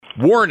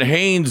Warren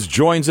Haynes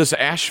joins us,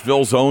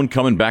 Asheville's own,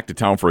 coming back to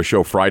town for a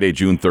show Friday,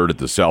 June 3rd at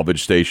the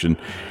Salvage Station.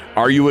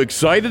 Are you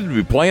excited to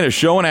be playing a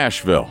show in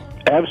Asheville?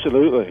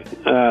 Absolutely.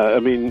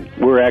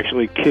 We're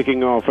actually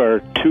kicking off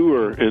our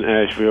tour in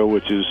Asheville,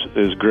 which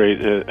is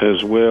great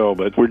as well.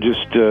 But we're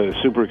just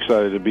super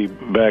excited to be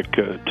back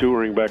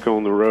touring back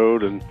on the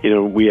road. And,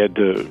 we had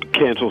to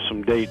cancel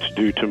some dates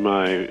due to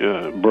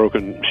my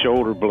broken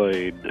shoulder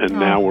blade. And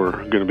now we're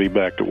going to be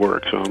back to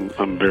work. So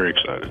I'm very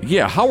excited.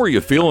 Yeah. How are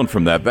you feeling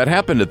from that? That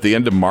happened at the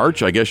end of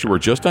March. I guess you were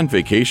just on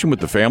vacation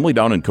with the family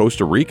down in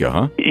Costa Rica,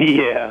 huh?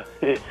 Yeah.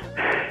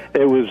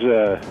 It was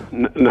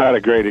not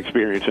a great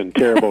experience and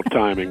terrible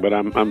timing, but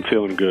I'm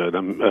feeling good.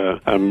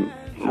 I'm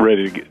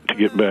ready to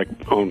get back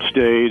on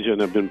stage,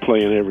 and I've been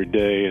playing every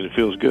day, and it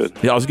feels good.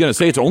 Yeah, I was going to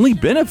say, it's only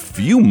been a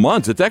few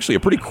months. It's actually a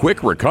pretty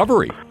quick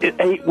recovery.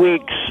 8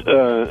 weeks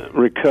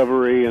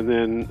recovery, and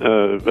then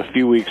a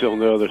few weeks on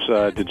the other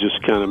side to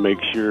just kind of make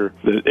sure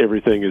that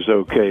everything is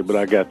okay. But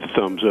I got the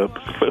thumbs up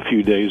a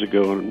few days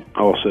ago, and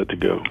all set to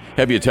go.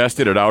 Have you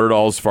tested it out at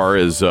all as far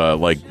as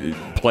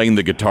playing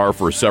the guitar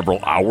for several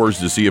hours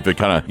to see if it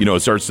kind of, it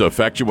starts to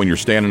affect you when you're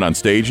standing on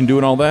stage and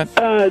doing all that?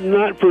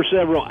 Not for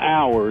several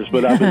hours,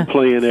 but I've been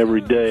playing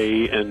every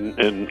day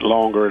and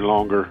longer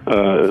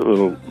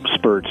little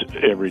spurts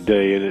every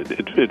day, and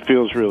it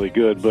feels really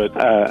good, but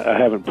I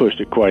haven't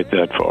pushed it quite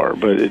that far,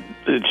 but it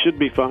should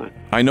be fine.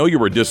 I know you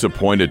were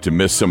disappointed to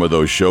miss some of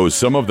those shows.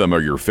 Some of them are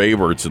your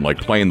favorites, and like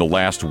playing the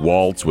last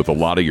waltz with a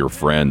lot of your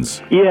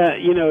friends. Yeah,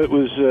 it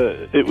was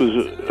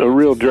a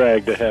real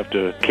drag to have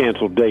to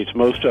cancel dates.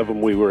 Most of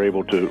them we were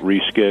able to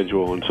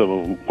reschedule, and some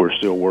of them we're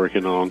still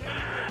working on.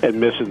 And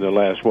missing the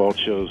last waltz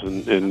shows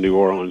in New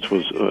Orleans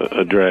was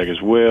a drag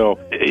as well.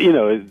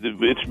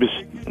 It's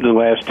been, the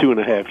last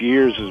 2.5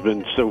 years has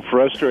been so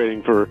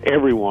frustrating for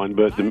everyone,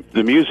 but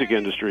the music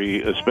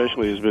industry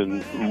especially has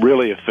been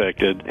really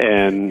affected,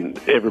 and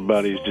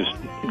everybody's just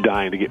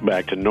dying to get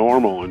back to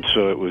normal. And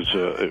so it was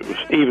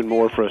even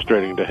more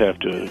frustrating to have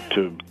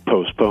to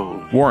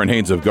postpone. Warren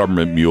Haynes of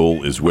Government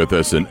Mule is with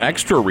us, and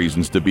extra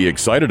reasons to be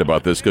excited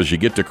about this because you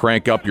get to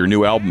crank up your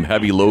new album,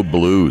 Heavy Load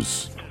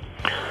Blues.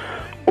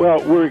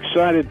 Well, we're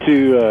excited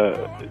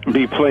to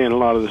be playing a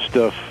lot of the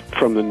stuff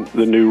from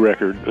the new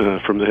record,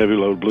 from the Heavy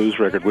Load Blues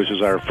record, which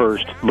is our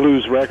first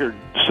blues record,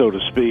 so to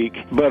speak.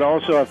 But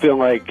also I feel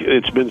like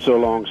it's been so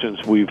long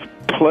since we've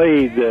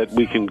played that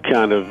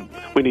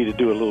we need to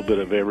do a little bit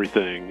of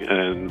everything,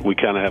 and we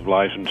kind of have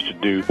license to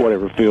do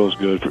whatever feels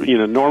good.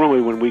 Normally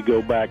when we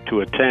go back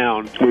to a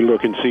town, we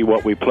look and see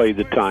what we played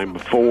the time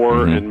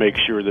before and make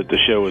sure that the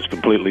show is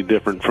completely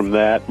different from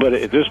that. But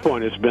at this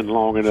point, it's been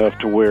long enough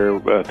to where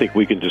I think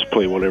we can just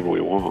play whatever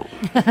we want.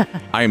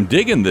 I am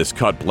digging this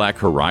cut, Black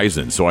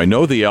Horizon, so I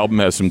know the album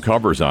has some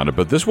covers on it,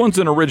 but this one's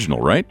an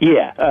original, right?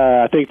 Yeah,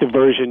 I think the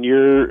version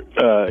you're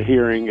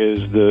hearing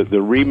is the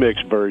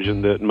remix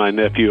version that my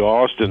nephew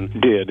Austin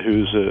did,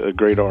 who's a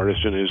great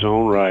artist in his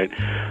own right.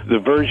 The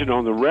version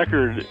on the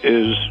record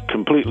is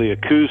completely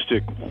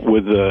acoustic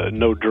with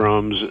no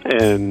drums,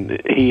 and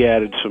he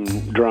added some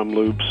drum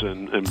loops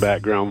and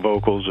background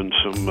vocals and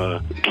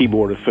some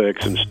keyboard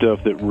effects and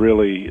stuff that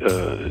really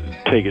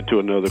take it to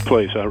another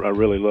place. I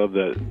really love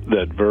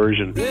that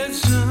version.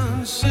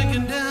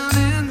 Sinking down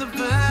in the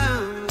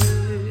valley,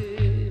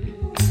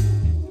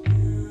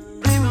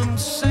 I'm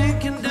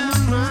sinking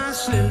down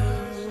myself.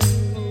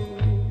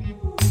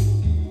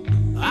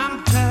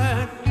 I'm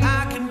tired,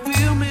 I can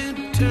feel me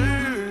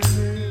turn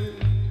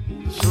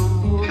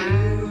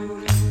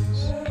somewhere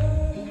else.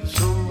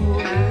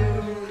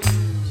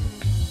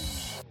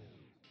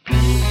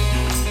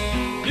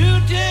 New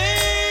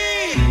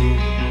day,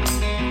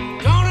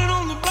 dawning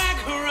on the black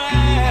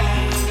horizon.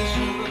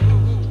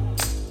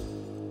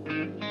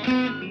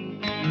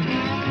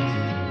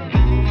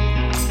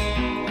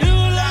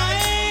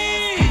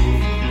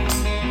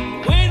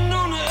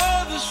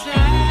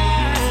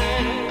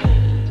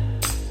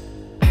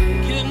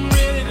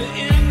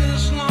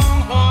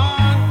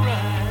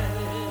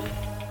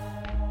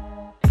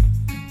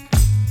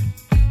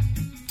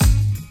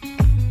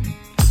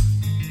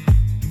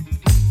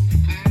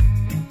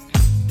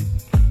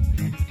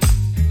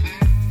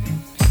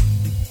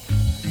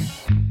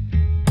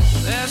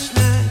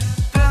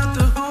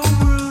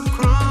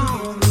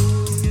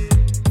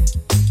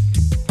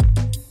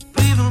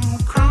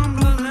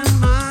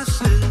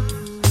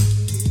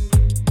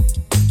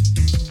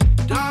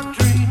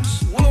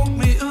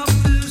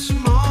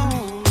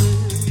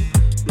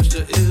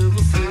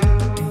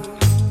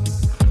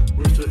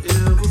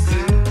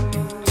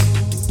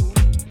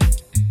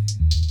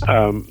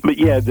 But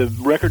yeah, the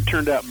record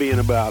turned out being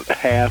about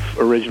half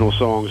original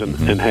songs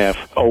and half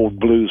old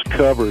blues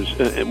covers.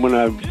 And when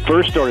I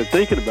first started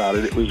thinking about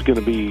it, it was going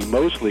to be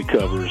mostly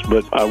covers,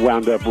 but I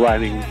wound up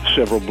writing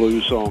several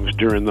blues songs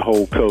during the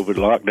whole COVID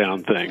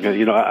lockdown thing.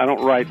 I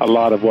don't write a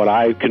lot of what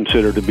I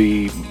consider to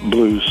be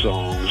blues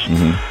songs,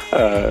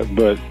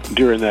 but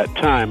during that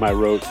time I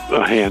wrote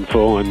a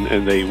handful,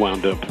 and they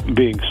wound up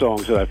being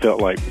songs that I felt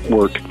like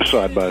worked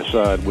side by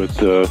side with,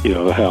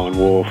 the Howlin'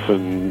 Wolf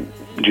and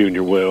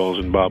Junior Wells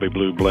and Bobby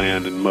Blue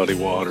Bland and Muddy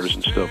Waters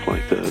and stuff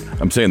like that.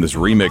 I'm saying this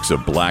remix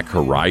of Black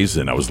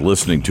Horizon, I was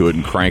listening to it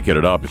and cranking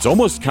it up. It's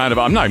almost kind of,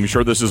 I'm not even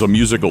sure this is a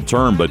musical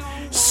term, but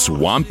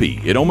swampy.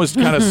 It almost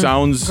kind of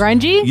sounds...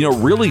 grungy?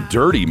 Really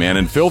dirty, man,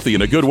 and filthy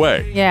in a good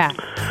way. Yeah.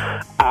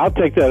 I'll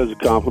take that as a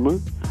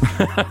compliment.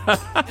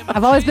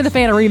 I've always been a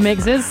fan of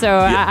remixes, so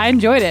I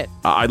enjoyed it.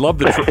 I love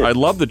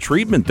the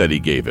treatment that he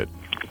gave it.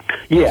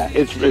 Yeah,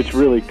 it's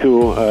really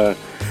cool.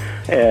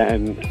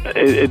 And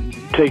it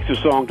takes the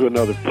song to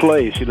another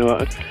place.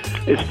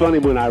 It's funny,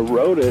 when I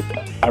wrote it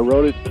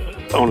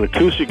on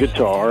acoustic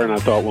guitar, and I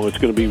thought, well, it's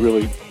going to be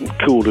really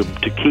cool to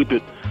keep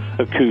it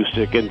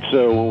acoustic. And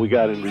so when we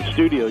got into the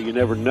studio, you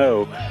never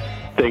know.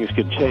 Things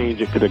could change.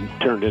 It could have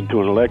turned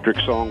into an electric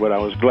song, but I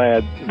was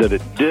glad that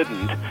it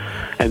didn't.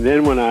 And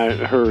then when I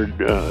heard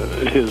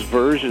his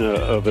version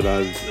of it,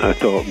 I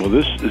thought, well,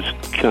 this is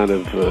kind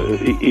of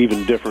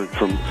even different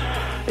from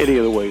any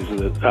of the ways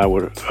that I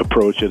would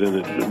approach it, and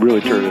it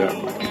really turned out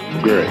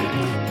great.